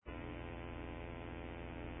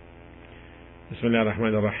بسم الله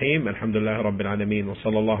الرحمن الرحيم الحمد لله رب العالمين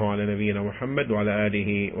وصلى الله على نبينا محمد وعلى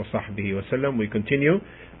آله وصحبه وسلم. We continue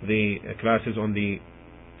the classes on the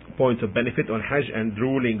points of benefit on Hajj and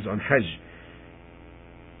rulings on Hajj.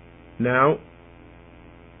 Now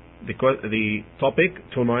the topic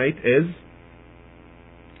tonight is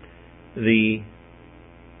the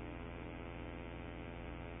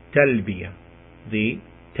talbiyah. The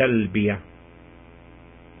talbiyah.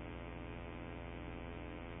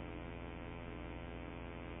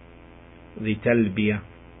 The talbiyah.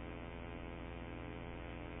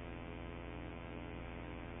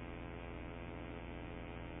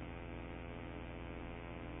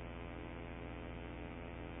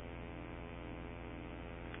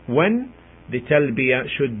 When the talbiyah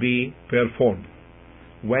should be performed.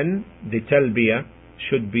 When the talbiyah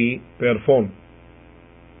should be performed.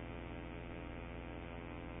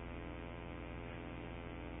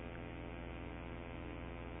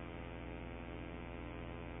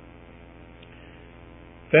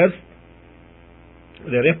 First,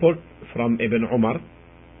 the report from Ibn Umar,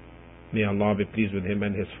 may Allah be pleased with him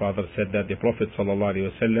and his father, said that the Prophet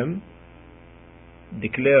ﷺ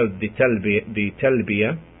declared the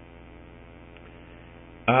talbiyah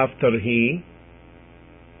after he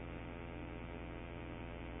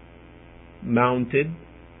mounted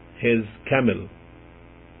his camel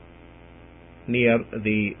near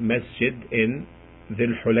the masjid in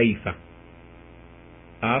Dhul Hulayfa.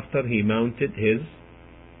 After he mounted his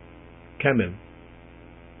camel.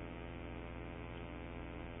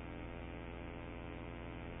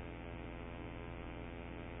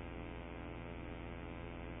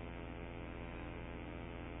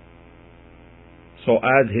 So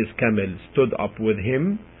as his camel stood up with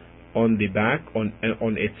him on the back, on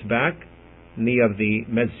its back near the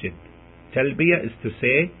masjid. Talbiyah is to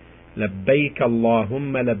say Labbaik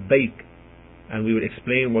Allahumma Labbaik, and we will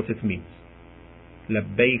explain what it means.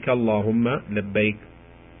 Labbaik Allahumma Labbaik.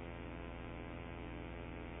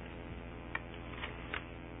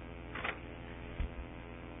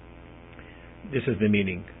 This is the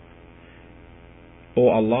meaning. O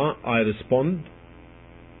Allah, I respond.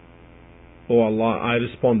 O Allah, I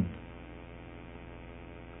respond.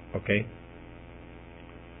 Okay.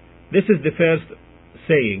 This is the first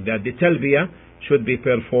saying, that the talbiyah should be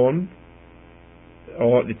performed,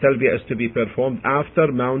 or the talbiyah is to be performed after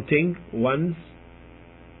mounting one's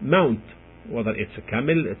mount, whether it's a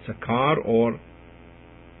camel, it's a car, or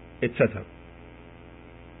etc.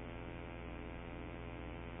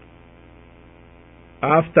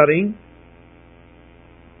 Aftering,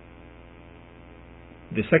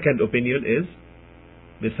 the second opinion is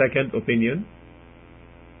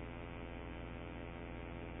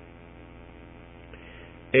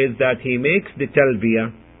that he makes the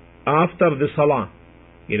talbiyah after the salah.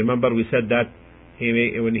 You remember we said that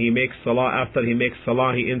when he makes salah, after he makes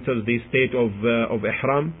salah, he enters the state of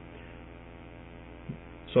ihram.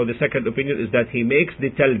 So the second opinion is that he makes the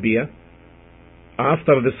talbiyah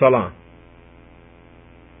after the salah.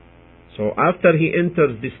 So after he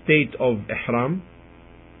enters the state of ihram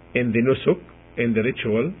in the nusuk, in the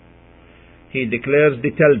ritual, he declares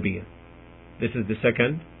the talbiyah. This is the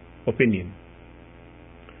second opinion.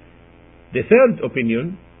 The third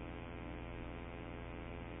opinion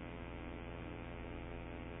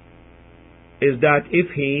is that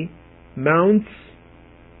if he mounts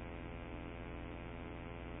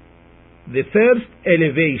the first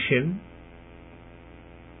elevation,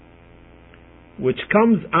 which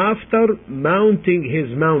comes after mounting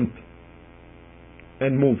his mount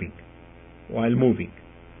and moving, while moving.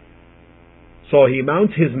 So he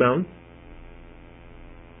mounts his mount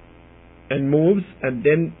and moves, and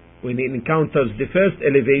then when he encounters the first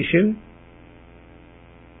elevation,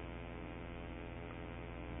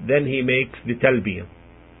 then he makes the talbiyah.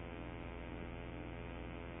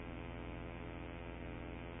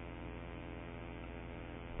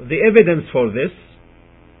 The evidence for this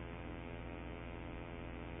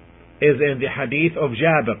is in the hadith of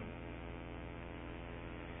Jabir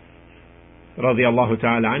radiyallahu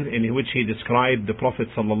ta'ala anh, in which he described the Prophet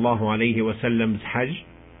sallallahu alayhi wasallam's Hajj.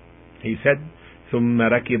 He said, ثم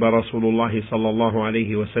ركب رسول الله صلى الله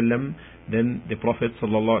عليه وسلم, then the Prophet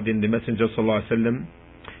then the Messenger sallallahu alayhi wasallam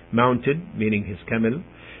mounted, meaning his camel,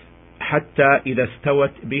 حتى إذا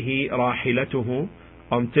استوت به راحلته,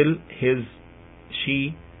 until his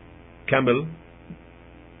camel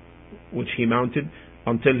which he mounted,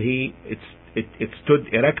 until it stood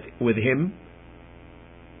erect with him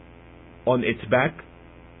on its back,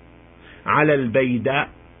 على البيداء,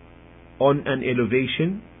 on an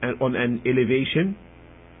elevation,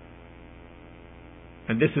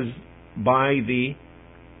 and this is by the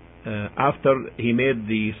after he made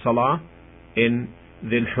the salah in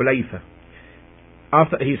Dhul Hulayfa.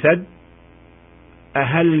 After he said,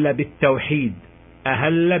 أهل بالتوحيد,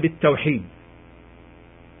 أهل بالتوحيد.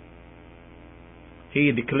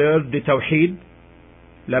 He declared the Tawheed,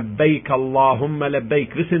 لبيك اللهم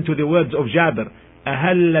لبيك. Listen to the words of Jabir,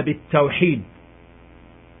 أهل بالتوحيد.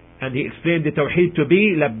 And he explained the Tawheed to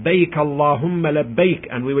be لبيك اللهم لبيك,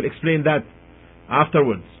 and we will explain that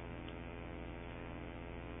afterwards.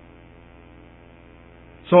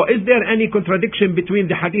 So is there any contradiction between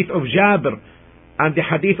the hadith of Jabir and the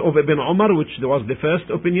hadith of Ibn Umar, which was the first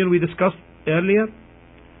opinion we discussed earlier?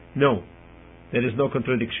 No, there is no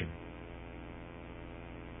contradiction.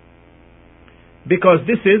 Because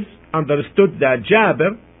this is understood that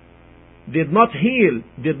Jabir did not hear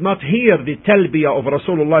the talbiyah of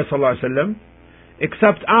Rasulullah sallallahu alaihi wasallam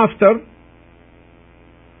except after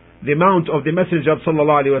the mount of the Messenger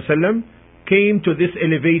sallallahu alaihi wasallam came to this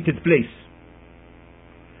elevated place.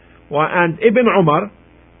 And Ibn Umar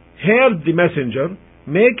heard the Messenger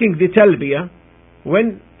making the talbiyah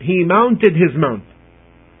when he mounted his mount.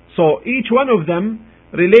 So each one of them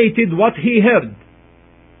related what he heard.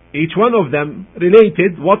 Each one of them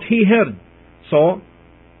related what he heard. So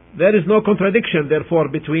there is no contradiction therefore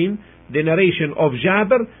between the narration of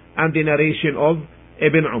Jabir and the narration of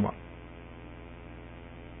Ibn Umar.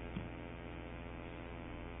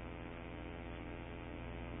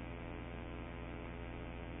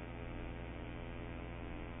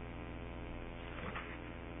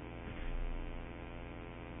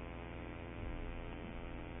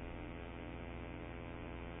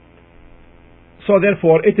 So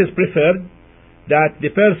therefore it is preferred that the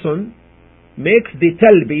person makes the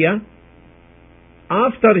talbiyah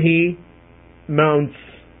after he mounts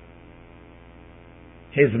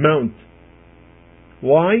his mount.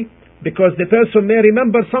 Why? Because the person may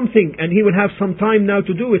remember something and he will have some time now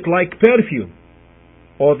to do it, like perfume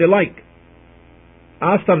or the like.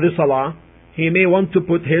 After the salah, he may want to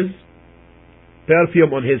put his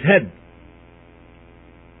perfume on his head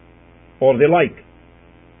or the like.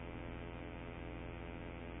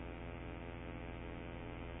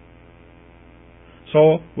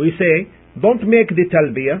 So we say, don't make the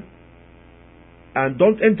talbiyah and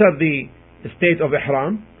don't enter the state of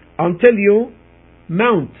ihram until you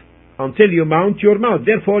mount your mount.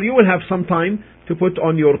 Therefore you will have some time to put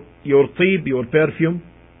on your tib, your perfume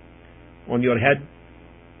on your head.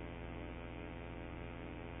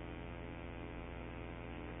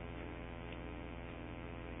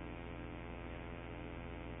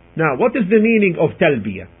 Now, what is the meaning of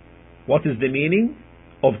talbiyah? What is the meaning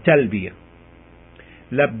of talbiyah?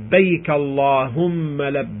 لبيك اللهم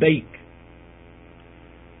لبيك.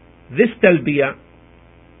 This talbiyah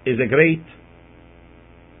is a great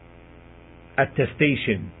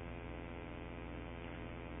attestation.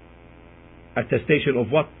 Attestation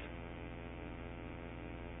of what?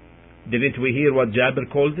 Didn't we hear what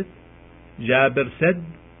Jabir called it? Jabir said,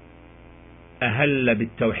 أهل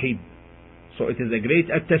بالتوحيد. So it is a great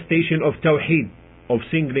attestation of Tawheed, of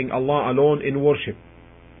singling Allah alone in worship.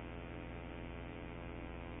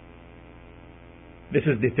 This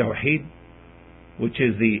is the Tawheed, which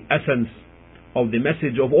is the essence of the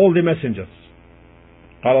message of all the messengers.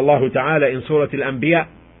 قال الله تعالى in Surah Al-Anbiya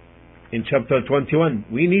in chapter 21.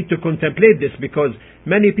 We need to contemplate this because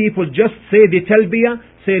many people just say the talbiyah,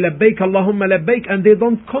 say labbaik Allahumma labbaik, and they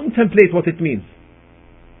don't contemplate what it means.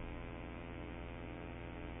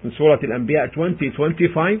 In Surah Al-Anbiya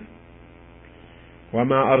 20:25,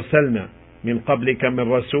 وَمَا أَرْسَلْنَا مِنْ قَبْلِكَ مِنْ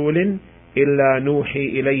رَسُولٍ إِلَّا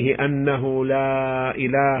نُوحِي إِلَيْهِ أَنَّهُ لَا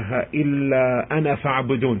إِلَهَ إِلَّا أَنَا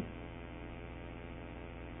فَاعْبُدُونِ.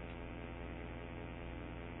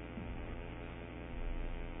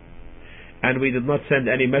 And we did not send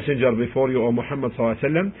any messenger before you, O Muhammad sallallahu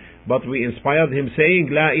alaihi wasallam, but we inspired him saying,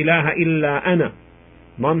 لا إله إلا أنا.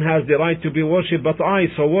 None has the right to be worshipped but I,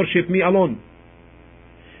 so worship me alone.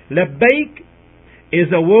 Labbaik is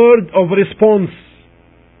a word of response,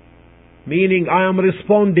 meaning I am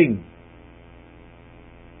responding.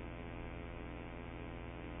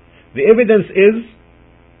 The evidence is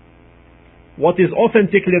what is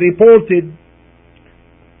authentically reported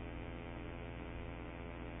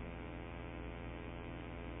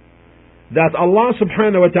that Allah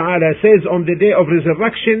subhanahu wa ta'ala says on the day of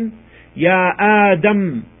resurrection, Ya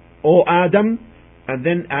Adam, O Adam, and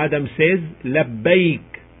then Adam says, Labbaik,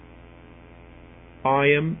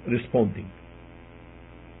 I am responding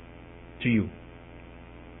to you.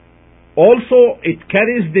 Also, it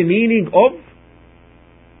carries the meaning of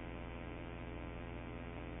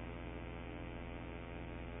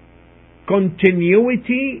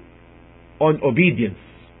continuity on obedience.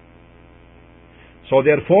 So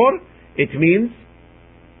therefore, it means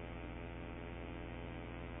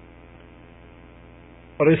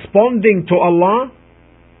responding to Allah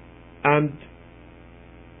and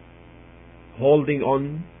holding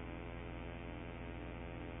on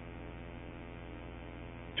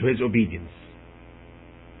to His obedience.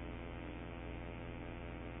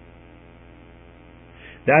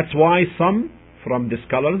 That's why some from the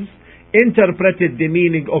scholars interpreted the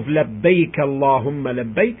meaning of labbaik Allahumma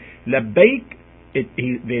labbaik. Labbaik,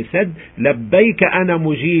 they said, labbaik ana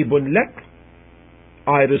mujibun lak.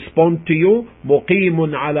 I respond to you,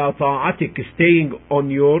 muqimun ala ta'atik, staying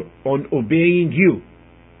on obeying you.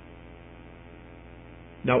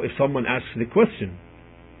 Now if someone asks the question,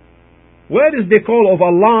 where is the call of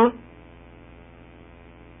Allah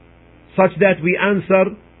such that we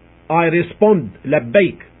answer, I respond,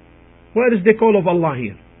 labbaik? Where is the call of Allah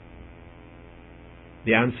here?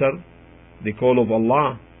 The answer, the call of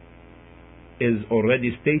Allah is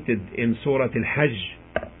already stated in Surah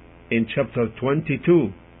Al-Hajj in chapter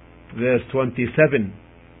 22, verse 27.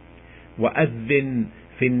 وَأَذِّن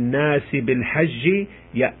فِي النَّاسِ بِالْحَجِّ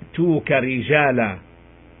يَأْتُوكَ رِجَالًا.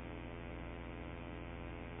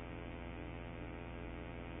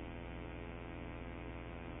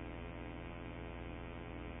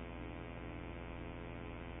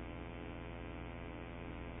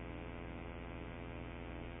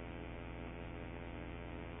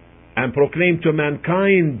 And proclaim to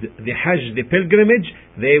mankind the Hajj, the pilgrimage,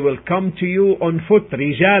 they will come to you on foot.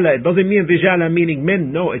 Rijala, it doesn't mean Rijala meaning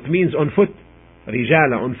men, no, it means on foot.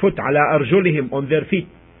 Rijala, on foot, ala arjulihim, on their feet.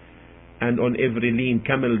 And on every lean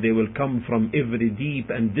camel they will come from every deep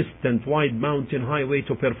and distant wide mountain highway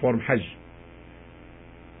to perform Hajj.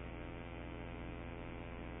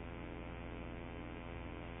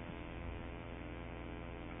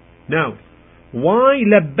 Now, why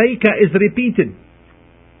labbaika is repeated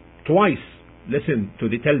twice? Listen to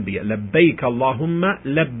the talbiyah. Labbaik Allahumma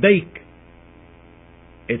labbaik.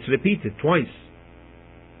 It's repeated twice.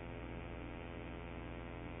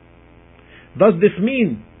 Does this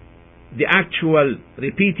mean the actual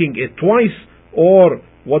repeating it twice, or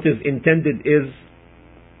what is intended is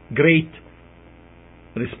great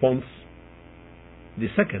response? The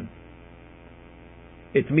second.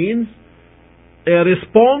 It means a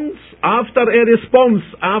response after a response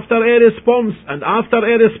after a response and after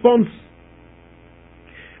a response,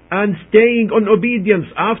 and staying on obedience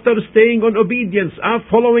after staying on obedience,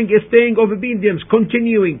 following a staying of obedience,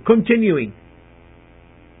 continuing.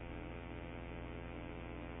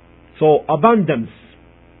 So abundance.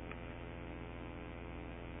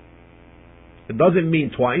 It doesn't mean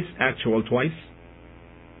twice, actual twice.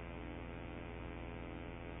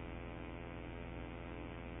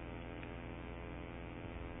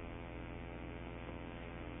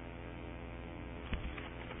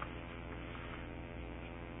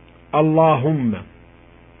 Allahumma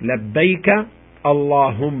labbaika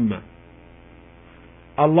Allahumma.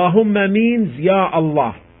 Allahumma means Ya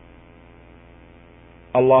Allah.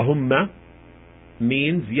 Allahumma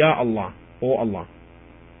means Ya Allah, O Allah.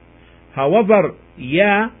 However,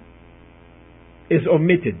 Ya is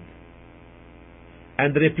omitted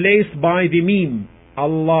and replaced by the Mim,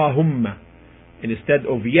 Allahumma. Instead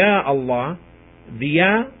of Ya Allah, the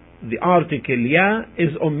Ya, the article Ya,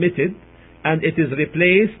 is omitted and it is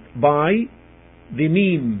replaced by the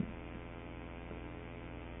Mim,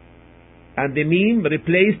 and the Mim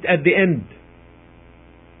replaced at the end,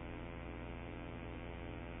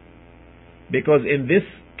 because in this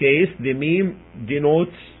case the Mim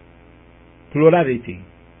denotes plurality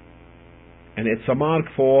and it's a mark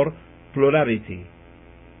for plurality.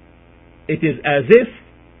 It is as if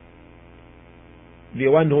the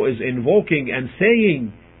one who is invoking and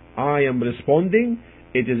saying I am responding,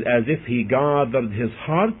 it is as if he gathered his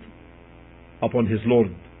heart upon his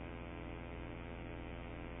Lord.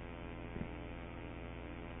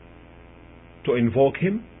 To invoke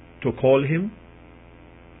him, to call him.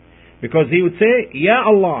 Because he would say, Ya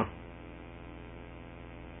Allah.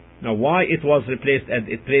 Now why it was placed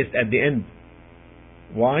at the end?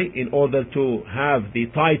 Why? In order to have the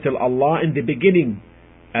title Allah in the beginning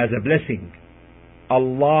as a blessing.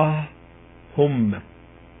 Allahumma.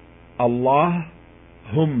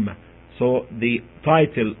 Allahumma. So the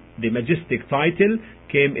title, the majestic title,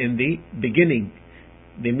 came in the beginning.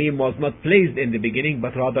 The meme was not placed in the beginning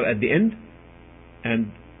but rather at the end,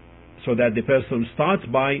 and so that the person starts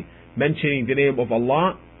by mentioning the name of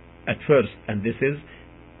Allah at first, and this is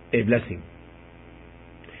a blessing.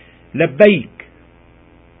 Labbaik.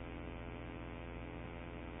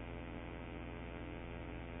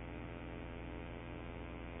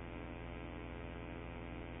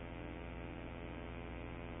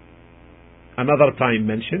 Another time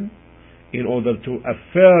mentioned in order to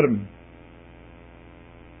affirm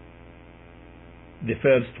the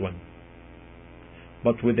first one,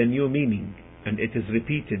 but with a new meaning, and it is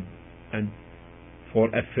repeated and for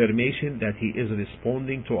affirmation that he is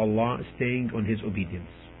responding to Allah, staying on his obedience.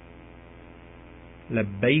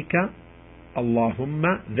 لبيك اللهم,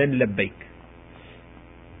 then لبيك.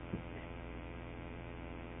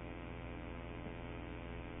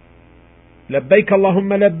 لبيك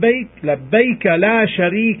اللهم لبيك, لبيك لا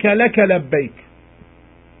شريك لك لبيك.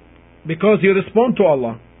 Because you respond to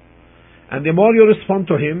Allah. And the more you respond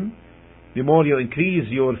to Him, the more you increase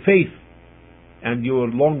your faith and your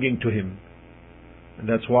longing to Him. And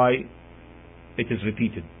that's why it is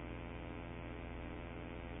repeated.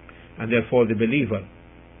 And therefore the believer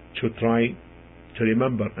should try to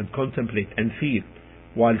remember and contemplate and feel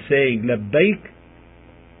while saying labbaik,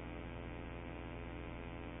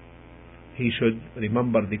 he should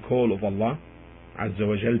remember the call of Allah Azza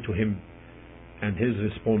wa Jal to him and his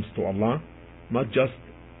response to Allah, not just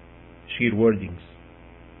sheer wordings.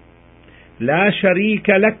 لا شريك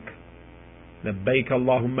لك, لبيك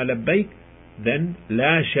اللهم لبيك, then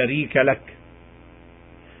لا شريك لك,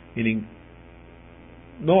 meaning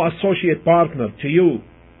no associate partner to you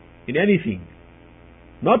in anything,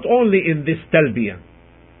 not only in this talbiyah,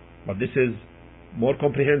 but this is more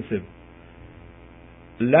comprehensive.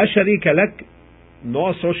 لا شريك لك, no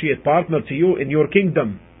associate partner to you in your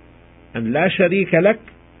kingdom, and لا شريك لك,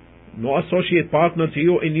 no associate partner to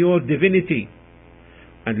you in your divinity,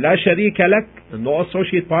 and لا شريك لك, and no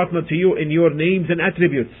associate partner to you in your names and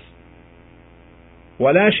attributes,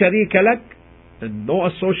 ولا شريك لك, and no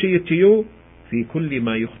associate to you في كل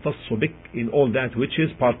ما يختص بك, in all that which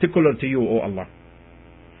is particular to you, O Allah.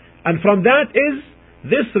 And from that is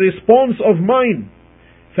this response of mine,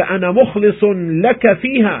 فأنا مخلص لك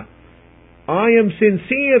فيها, I am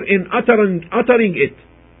sincere in uttering it.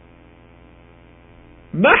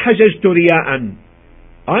 ما حججت رياء,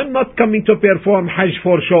 I'm not coming to perform Hajj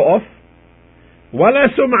for show off, ولا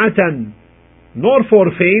سمعة, nor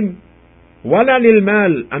for fame, ولا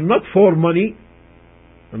للمال, and not for money,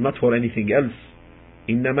 and not for anything else.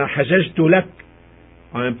 إنما حججت لك,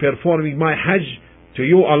 I am performing my Hajj to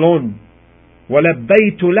you alone.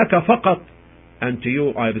 ولبيت لك فقط, and to you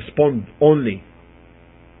I respond only.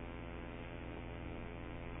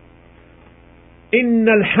 إن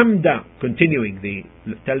الحمد, continuing the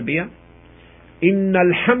talbiyah, إن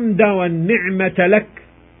الحمد والنعمة لك,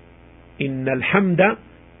 إن الحمد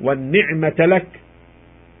والنعمة لك.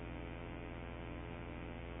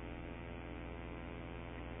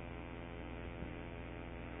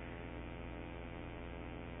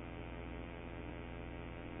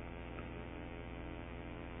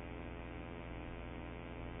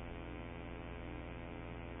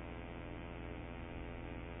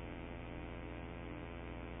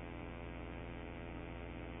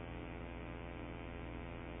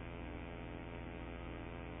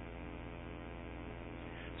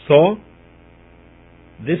 So,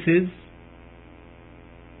 this is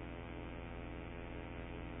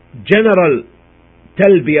general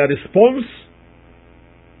talbiyah response.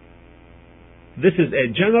 This is a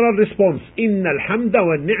general response. إن الحمد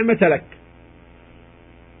والنعمة لك.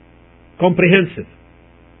 Comprehensive.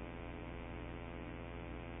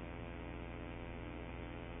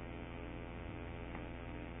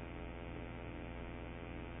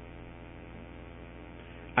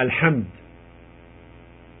 Alhamd.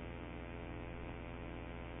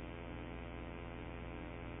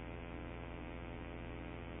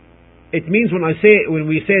 It means when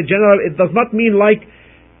we say general, it does not mean like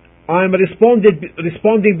I am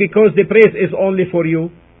responding because the praise is only for you.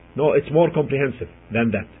 No, it's more comprehensive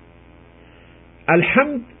than that.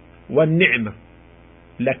 Alhamd wa ni'mah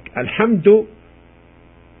lak. Alhamdu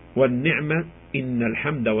wa ni'mah, inna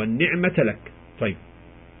alhamda wa ni'mata lak. طيب.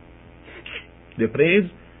 The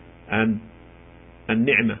praise and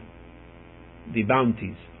ni'mah, the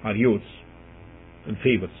bounties, are yours and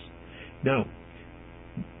favors. Now,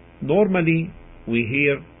 normally we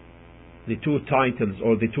hear the two titles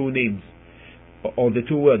or the two names or the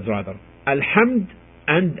two words rather, Alhamd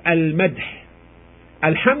and Al-Madh.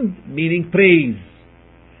 Alhamd meaning praise,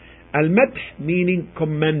 Al-Madh meaning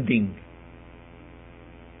commending.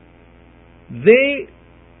 They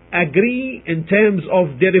agree in terms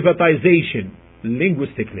of derivatization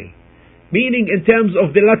linguistically, meaning in terms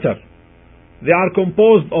of the letter. They are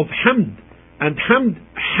composed of Hamd, and Hamd,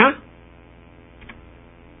 Ha,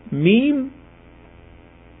 Mim,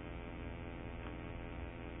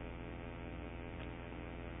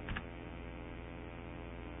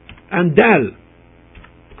 and Dal.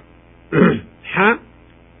 Ha,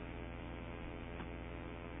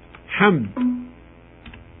 Hamd,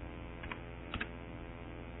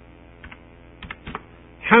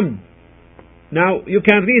 Hamd, Now, you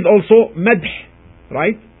can read also madh,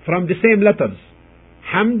 right? From the same letters.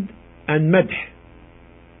 Hamd and madh.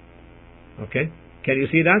 Okay? Can you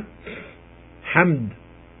see that? Hamd.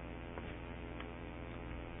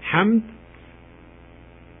 Hamd.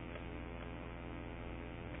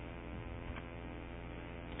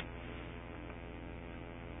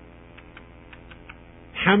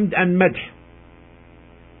 Hamd and madh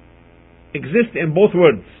exist in both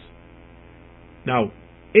words. Now,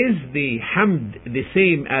 is the hamd the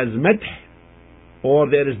same as madh, or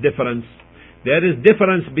there is difference? There is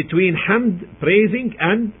difference between hamd, praising,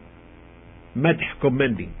 and madh,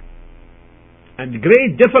 commending. And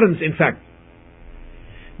great difference, in fact.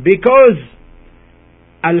 Because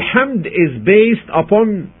alhamd is based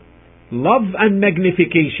upon love and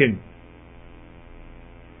magnification.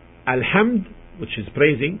 Alhamd, which is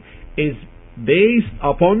praising, is based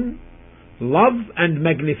upon love and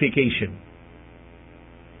magnification.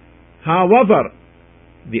 However,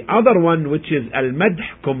 the other one, which is al-madh,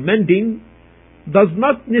 commending, does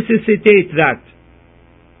not necessitate that.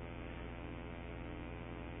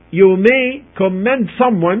 You may commend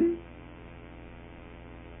someone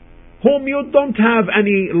whom you don't have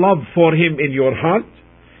any love for him in your heart,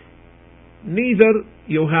 neither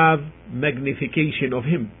you have magnification of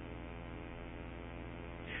him.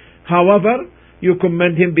 However, you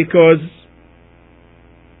commend him because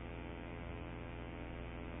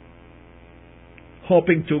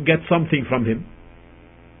hoping to get something from him,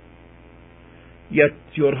 yet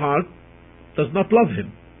your heart does not love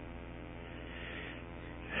him,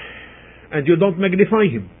 and you don't magnify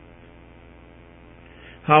him.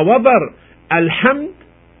 However, alhamd,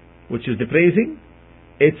 which is the praising,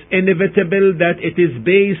 it's inevitable that it is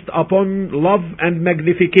based upon love and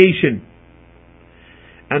magnification.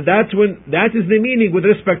 And that is the meaning with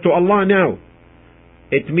respect to Allah now.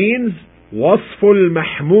 It means وصف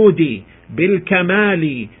المحمود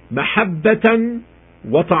بالكمال محبة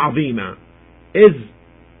وتعظيما, is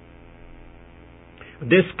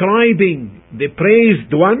describing the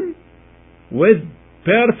praised one with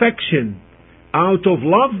perfection out of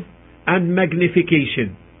love and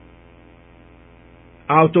magnification.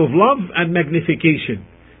 Out of love and magnification.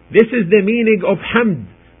 This is the meaning of hamd.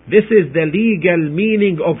 This is the legal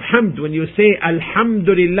meaning of hamd. When you say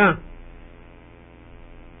Alhamdulillah,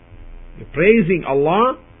 you're praising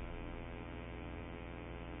Allah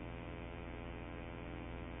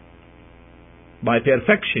by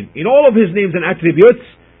perfection in all of His names and attributes,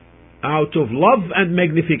 out of love and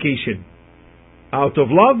magnification. Out of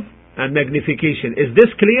love and magnification. Is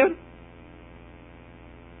this clear?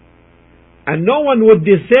 And no one would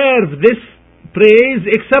deserve this praise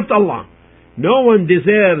except Allah. No one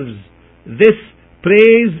deserves this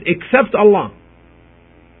praise except Allah.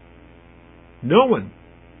 No one.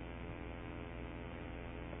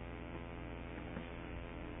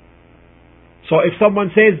 So if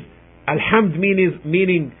someone says alhamd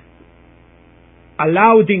meaning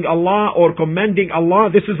allowing Allah or commending Allah,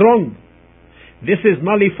 this is wrong. This is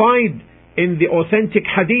nullified in the authentic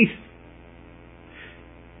hadith,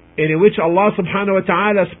 in which Allah subhanahu wa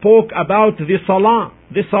ta'ala spoke about the salah,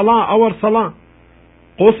 our salah.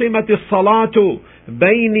 قُسِمَتِ الصَّلَاةُ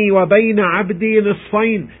بَيْنِي وَبَيْنَ عَبْدِي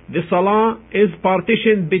نِصْفَيْنِ. The salah is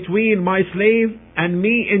partitioned between my slave and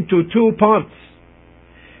me into two parts.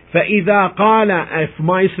 فَإِذَا قَالَ, if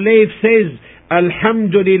my slave says,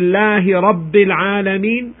 الْحَمْدُ لِلَّهِ رَبِّ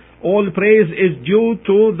الْعَالَمِينَ, all praise is due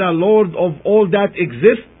to the Lord of all that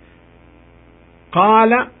exists.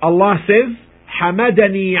 قَالَ, Allah says,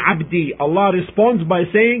 حَمَدَنِي عَبْدِي. Allah responds by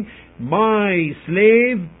saying, my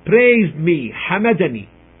slave praised me, حَمَدَنِي.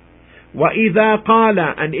 وَإِذَا قَالَ,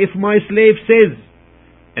 and if my slave says,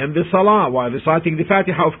 in the salah, while reciting the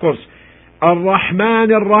Fatiha of course,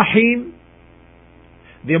 الرحمن الرحيم,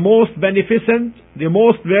 the most beneficent, the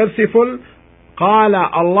most merciful, قال,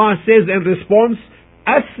 Allah says in response,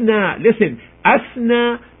 أثنى, listen,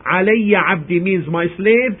 أثنى علي عبدي means my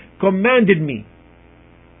slave commanded me.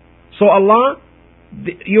 So Allah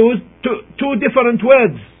used two different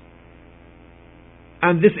words.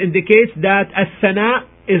 And this indicates that as-sana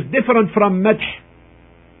is different from madh.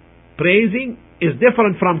 Praising is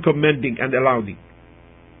different from commending and allowing.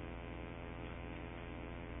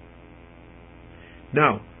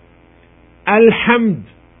 Now, alhamd,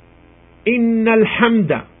 inna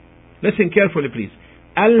alhamda. Listen carefully please.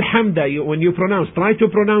 Alhamda, when you pronounce, try to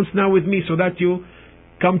pronounce now with me so that you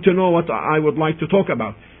come to know what I would like to talk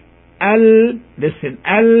about. Listen,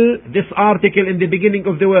 this article in the beginning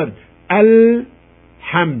of the word,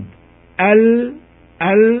 al-hamd.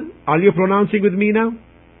 Are you pronouncing with me now?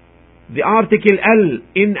 The article al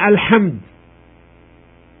in alhamd.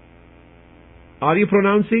 Are you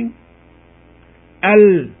pronouncing?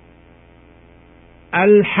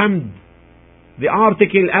 Al-Hamd, the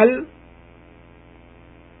article Al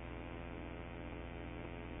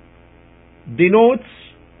denotes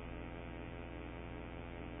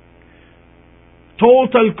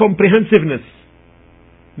total comprehensiveness,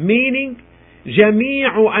 meaning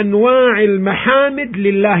جميع أنواع المحامد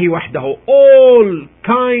لله وحده. All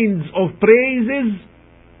kinds of praises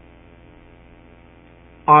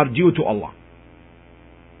are due to Allah,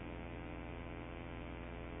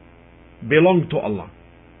 belong to Allah.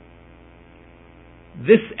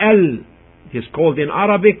 This Al is called in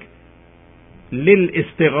Arabic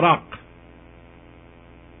للإستغراق.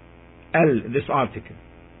 Al, this article.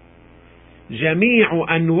 جميع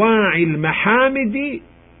أنواع المحامد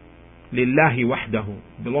لله وحده,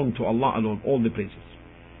 belong to Allah alone, all the praises.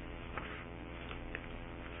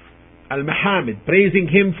 Al-Mahamid, praising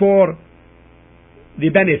Him for the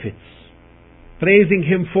benefits, praising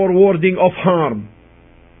Him for warding off harm,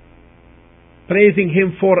 praising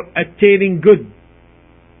Him for attaining good,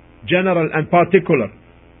 general and particular.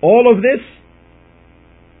 All of this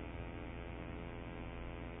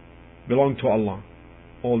belong to Allah,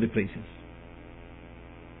 all the praises.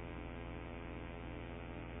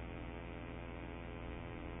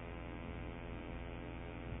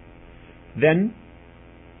 Then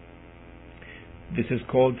this is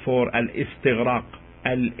called for al-istighraq.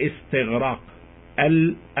 Al-istighraq.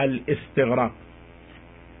 Al-istighraq.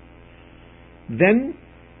 Then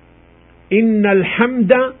inna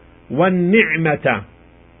al-hamda wan-ni'mata.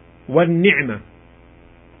 Wan-ni'ma,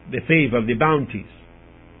 the favor, the bounties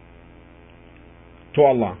to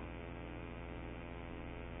Allah.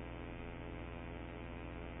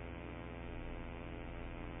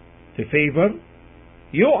 The favor,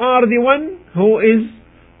 you are the one who is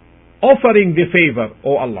offering the favor,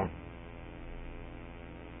 O Allah.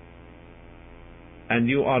 And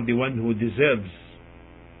you are the one who deserves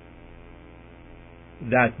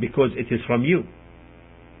that because it is from you.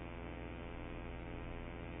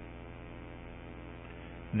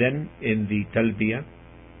 Then in the Talbiyah,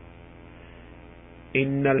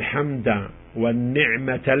 إن الحمد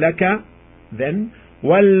والنعمة لك, then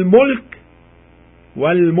والملك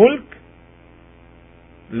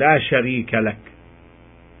لا شريك لك.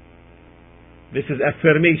 This is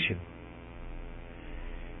affirmation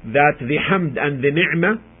that the hamd and the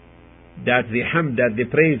ni'mah, that the hamd, that the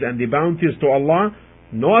praise and the bounties to Allah,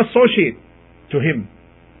 no associate to Him.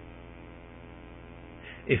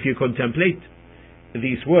 If you contemplate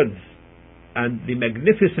these words and the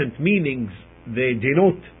magnificent meanings they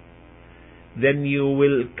denote, then you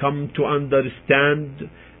will come to understand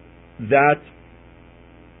that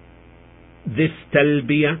this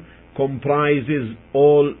talbiyah comprises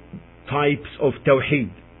all types of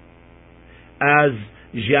tawheed. As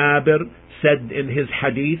Jabir said in his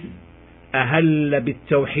hadith, أهل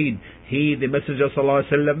بالتوحيد, he, the Messenger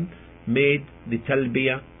ﷺ, made the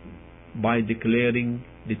talbiyah by declaring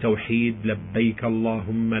the tawheed, لبيك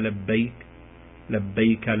اللهم لبيك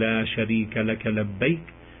لبيك لا شريك لك لبيك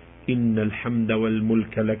إن الحمد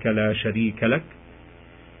والملك لك لا شريك لك.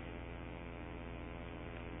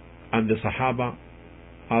 And the Sahaba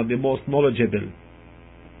are the most knowledgeable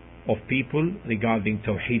of people regarding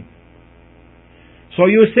Tawheed. So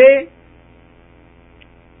you say,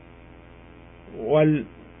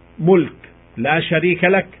 والملك لا شريك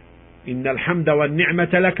لك إن الحمد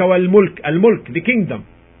والنعمة لك والملك, الملك, the kingdom.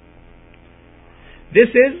 This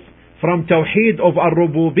is from Tawheed of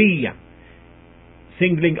Ar-Rububiyyah,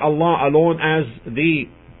 singling Allah alone as the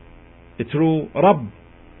true Rabb.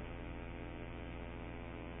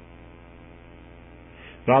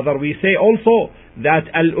 Rather, we say also that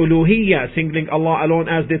Al-Uluhiyyah, singling Allah alone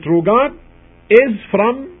as the true God, is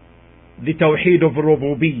from the Tawheed of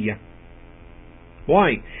Rububiyyah.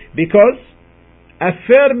 Why? Because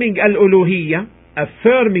affirming Al-Uluhiyyah,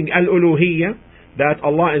 that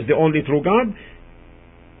Allah is the only true God,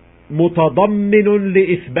 متضمن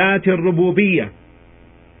لإثبات الربوبية,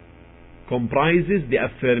 comprises the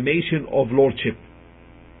affirmation of Lordship.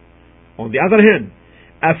 On the other hand,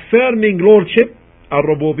 affirming Lordship,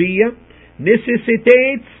 الربوبية,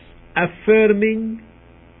 necessitates affirming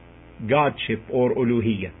Godship or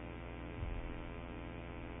Uluhiyyah.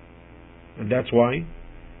 And that's why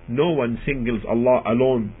no one singles Allah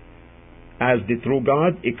alone as the true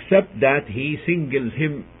God except that he singles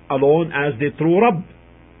Him alone as the true Rabb.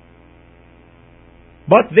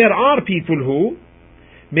 But there are people who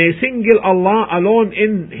may single Allah alone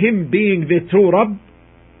in Him being the true Rabb,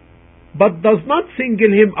 but does not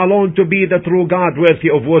single Him alone to be the true God worthy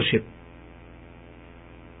of worship.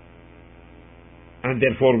 And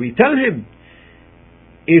therefore we tell him,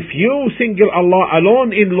 if you single Allah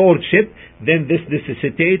alone in lordship, then this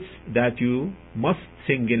necessitates that you must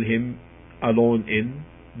single Him alone in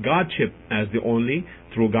Godship as the only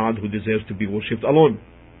true God who deserves to be worshipped alone.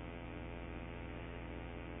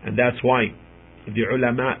 And that's why the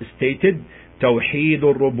ulama stated Tawheed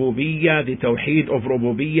al-Rububiyyah, the Tawheed of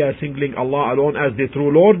Rububiyyah, singling Allah alone as the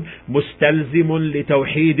true Lord, mustalzimun li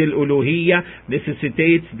Tawheed al-Uluhiyyah,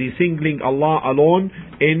 necessitates the singling Allah alone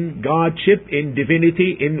in Godship, in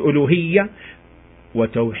divinity, in Uluhiyyah. Wa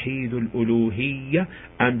Tawheed al-Uluhiyyah,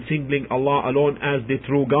 and singling Allah alone as the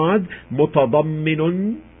true God,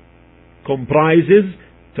 mutadamminun, comprises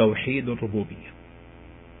Tawheed al-Rububiyyah.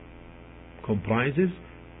 Comprises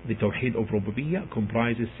the Tawheed of Rububiyyah,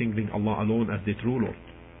 comprises singling Allah alone as the true Lord.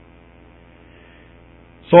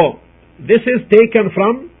 So, this is taken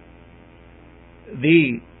from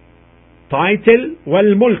the title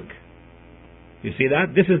Wal Mulk. You see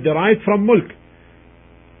that? This is derived from Mulk.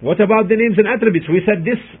 What about the names and attributes? We said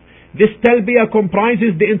this Talbiyah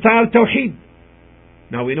comprises the entire Tawheed.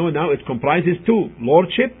 Now we know now it comprises two,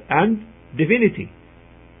 Lordship and Divinity.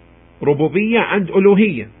 Rububiyyah and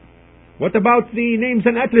Uluhiyyah. What about the names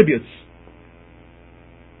and attributes?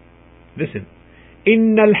 Listen.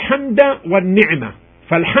 Inna al-hamda wal-ni'ma.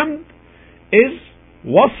 Fal-hamd is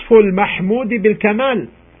wasful mahmudi bil-kamal.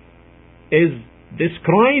 Is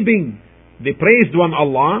describing the praised one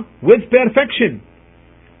Allah with perfection.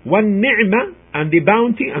 Wal-ni'ma, and the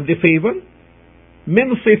bounty and the favor.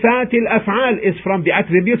 Min sifat al-af'al is from the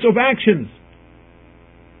attributes of actions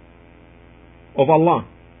of Allah.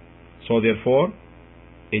 So therefore,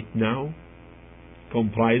 it now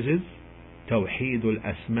comprises Tawheed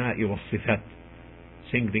al-Asma'i wal-Sifat,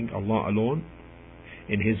 singling Allah alone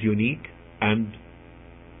in His unique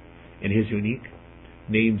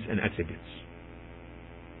names and attributes.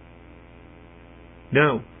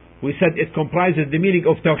 Now, we said it comprises the meaning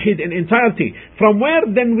of Tawheed in entirety. From where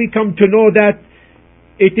then we come to know that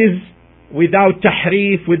it is without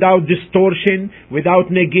tahrif, without distortion, without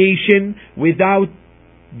negation, without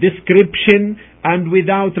description, and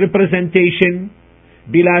without representation,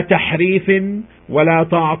 بلا تحريف ولا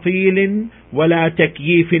تعطيل ولا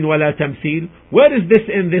تكييف ولا تمثيل. Where is this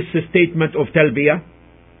in this statement of Talbiyah?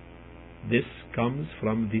 This comes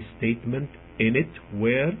from the statement in it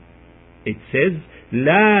where it says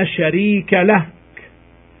لا شريك لك,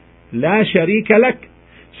 لا شريك لك.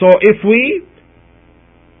 So if we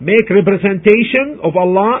make representation of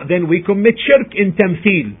Allah, then we commit shirk in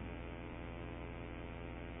tamthil.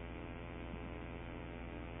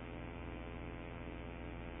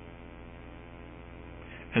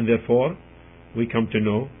 And therefore, we come to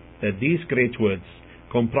know that these great words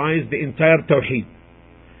comprise the entire Tawheed.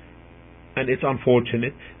 And it's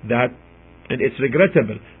unfortunate that, and it's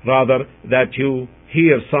regrettable rather, that you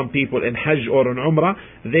hear some people in Hajj or in Umrah,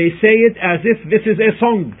 they say it as if this is a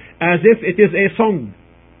song, as if it is a song,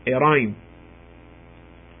 a rhyme.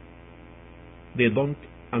 They don't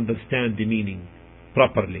understand the meaning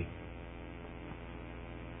properly.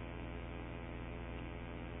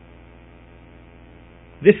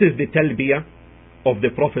 This is the Talbiyah of the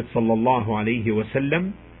Prophet sallallahu alaihi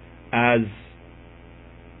wasallam as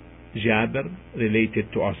Jabir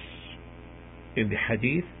related to us in the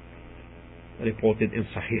hadith reported in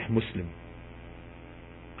Sahih Muslim.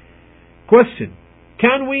 Question: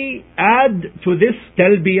 can we add to this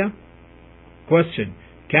Talbiyah? Question: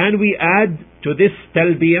 can we add to this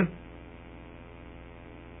Talbiyah?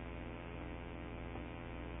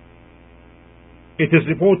 It is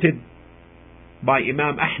reported by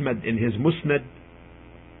Imam Ahmad in his Musnad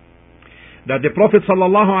that the Prophet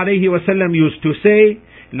sallallahu alaihi wasallam used to say,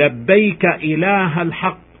 لبيك إله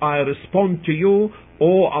الحق, I respond to you,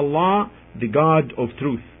 O Allah, the God of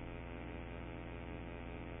truth.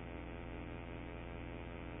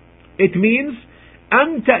 It means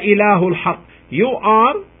أنت إله الحق, you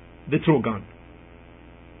are the true God.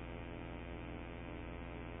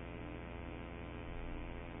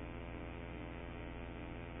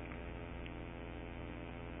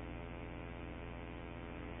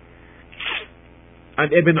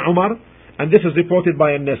 And Ibn Umar, and this is reported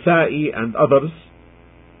by An-Nasa'i and others,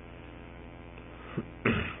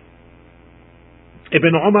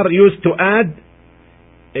 Ibn Umar used to add,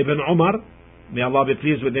 Ibn Umar, may Allah be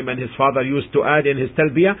pleased with him, and his father used to add in his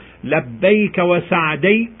talbiyah, لبيك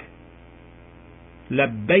وسعديك,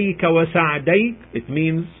 لبيك وسعديك. It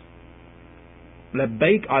means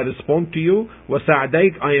لبيك, I respond to you,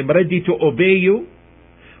 وسعديك, I am ready to obey you,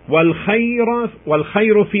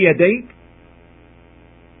 والخير في يديك,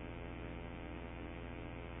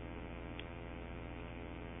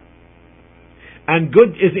 and good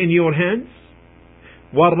is in your hands,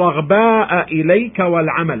 والرغباء إليك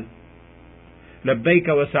والعمل. لبيك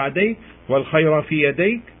وسعديك والخير في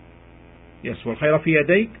يديك. Yes, والخير في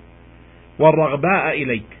يديك والرغباء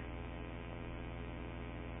إليك.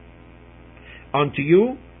 Unto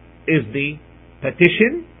you is the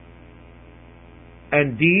petition,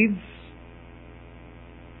 and deeds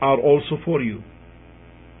are also for you.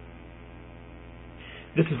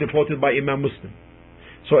 This is reported by Imam Muslim.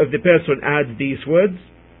 So if the person adds these words,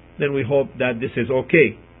 then we hope that this is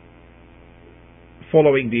okay,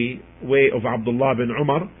 following the way of Abdullah bin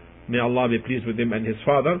Umar, may Allah be pleased with him and his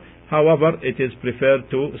father. However, it is preferred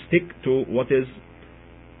to stick to what is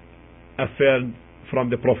affirmed from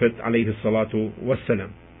the Prophet alayhi salatu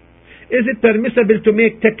wassalam. Is it permissible to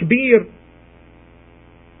make takbir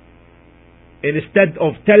instead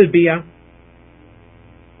of talbiyah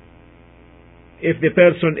if the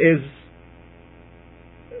person is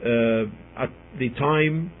at the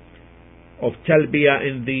time of talbiyah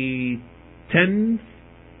in the 10th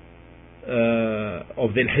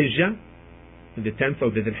of the Hijjah, in the 10th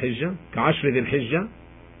of the Hijjah, كعشر ذي الحجة?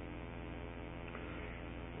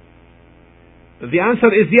 The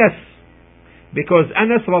answer is yes, because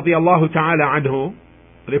Anas radiallahu ta'ala anhu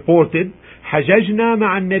reported, حججنا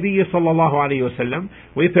مع النبي صلى الله عليه وسلم,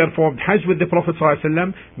 we performed Hajj with the Prophet صلى الله عليه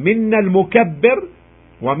وسلم, منا المكبر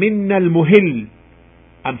ومنا المهل,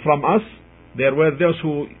 and from us there were those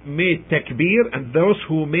who made takbir and those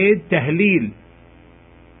who made tahleel.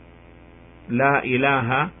 لا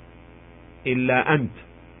إله إلا أنت.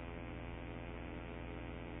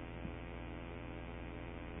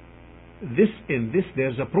 In this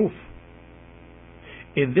there's a proof.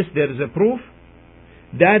 In this there is a proof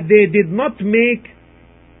that they did not make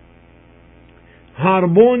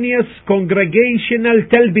harmonious congregational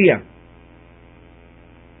talbiyah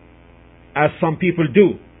as some people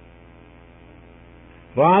do.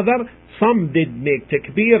 Rather, some did make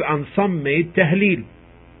takbir and some made tahleel,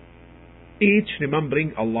 each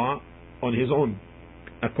remembering Allah on his own,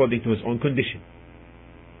 according to his own condition.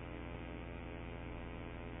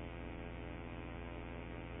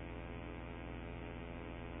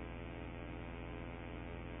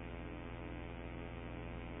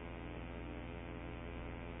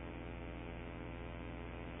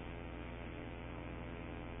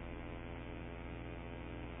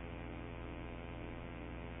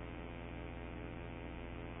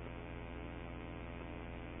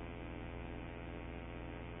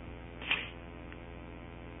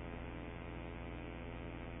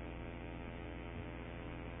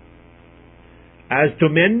 As to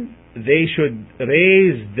men, they should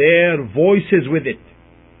raise their voices with it,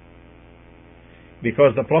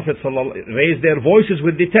 because the Prophet raised their voices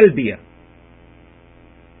with the talbiyah,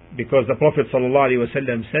 because the Prophet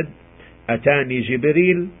ﷺ said, أتاني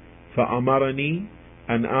جبريل فأمرني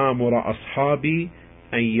أن آمر أصحابي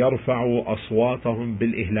أن يرفعوا أصواتهم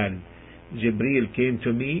بالإهلال. Jibreel came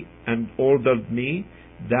to me and ordered me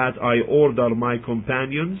that I order my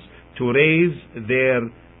companions to raise their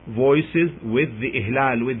voices with the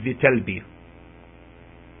ihlal, with the talbiyah.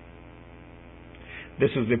 This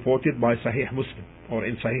is reported by Sahih Muslim, or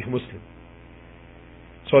in Sahih Muslim.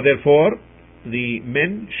 So therefore, the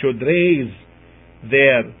men should raise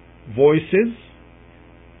their voices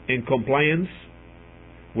in compliance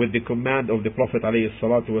with the command of the Prophet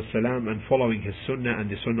ﷺ and following his sunnah and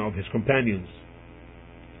the sunnah of his companions.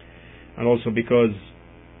 And also because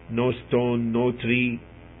no stone, no tree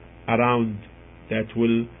around that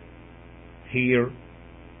will hear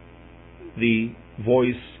the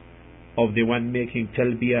voice of the one making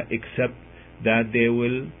talbiyah, except that they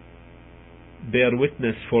will bear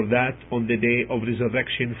witness for that on the day of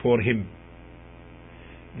resurrection for him.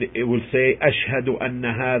 It will say, أشهد أن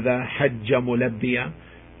هذا حج ملبيا,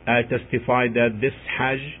 I testify that this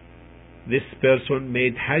Hajj, this person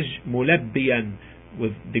made Hajj mulabbiyan,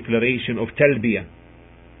 with declaration of talbiyah.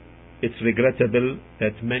 It's regrettable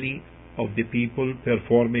that many of the people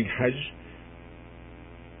performing Hajj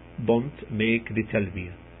don't make the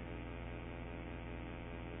talbiyah.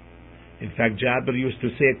 In fact, Jabir used to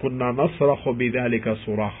say, كنا نصرخ بذلك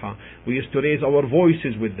صراخا, we used to raise our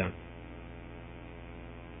voices with that.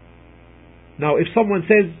 Now if someone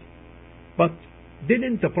says, but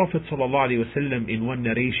didn't the Prophet ﷺ in one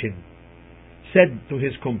narration said to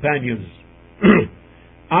his companions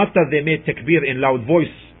after they made takbir in loud voice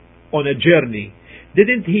on a journey,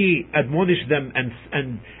 didn't he admonish them and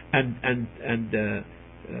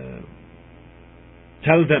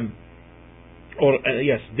tell them, or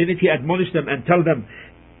didn't he admonish them and tell them,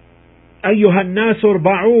 أيها الناس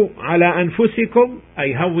اربعوا على أنفسكم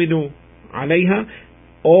أي هونوا عليها,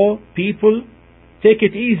 O people, take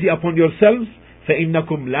it easy upon yourselves,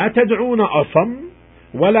 فإنكم لا تدعون أصم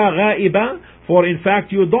ولا غائبة, for in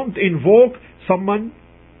fact you don't invoke someone,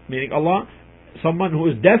 meaning Allah, someone who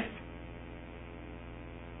is deaf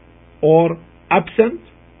or absent.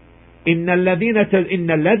 إن الذي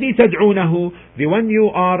تدعونه, the one you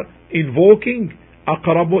are invoking,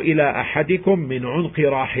 أقرب إلى أحدكم من عنق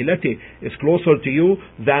راحلته, is closer to you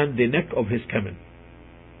than the neck of his camel.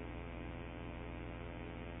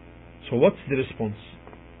 So what's the response?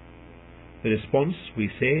 The response, we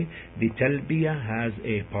say, the talbiyah has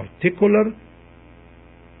a particular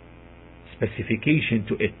specification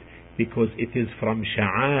to it, because it is from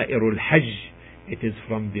sha'airul hajj, it is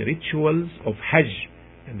from the rituals of hajj,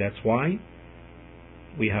 and that's why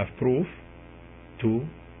we have proof to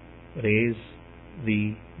raise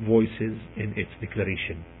the voices in its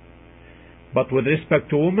declaration. But with respect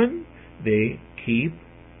to women, they keep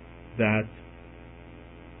that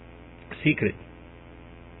secret,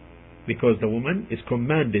 because the woman is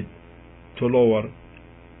commanded to lower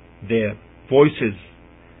their voices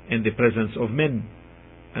in the presence of men,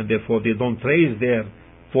 and therefore they don't raise their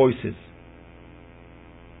voices.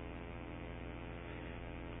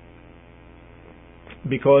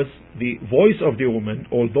 Because the voice of the woman,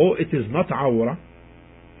 although it is not awra,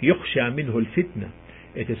 يخشى منه الفتنة,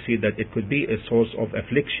 it is said that it could be a source of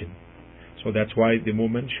affliction. So that's why the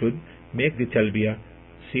woman should make the talbiyah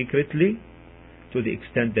secretly, to the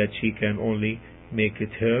extent that she can only make it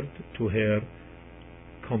heard to her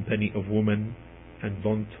company of women, and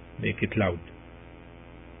don't make it loud.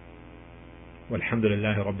 والحمد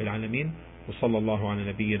لله رب العالمين, وصلى الله على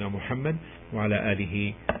نبينا محمد وعلى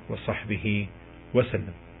آله وصحبه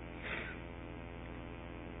وسلم.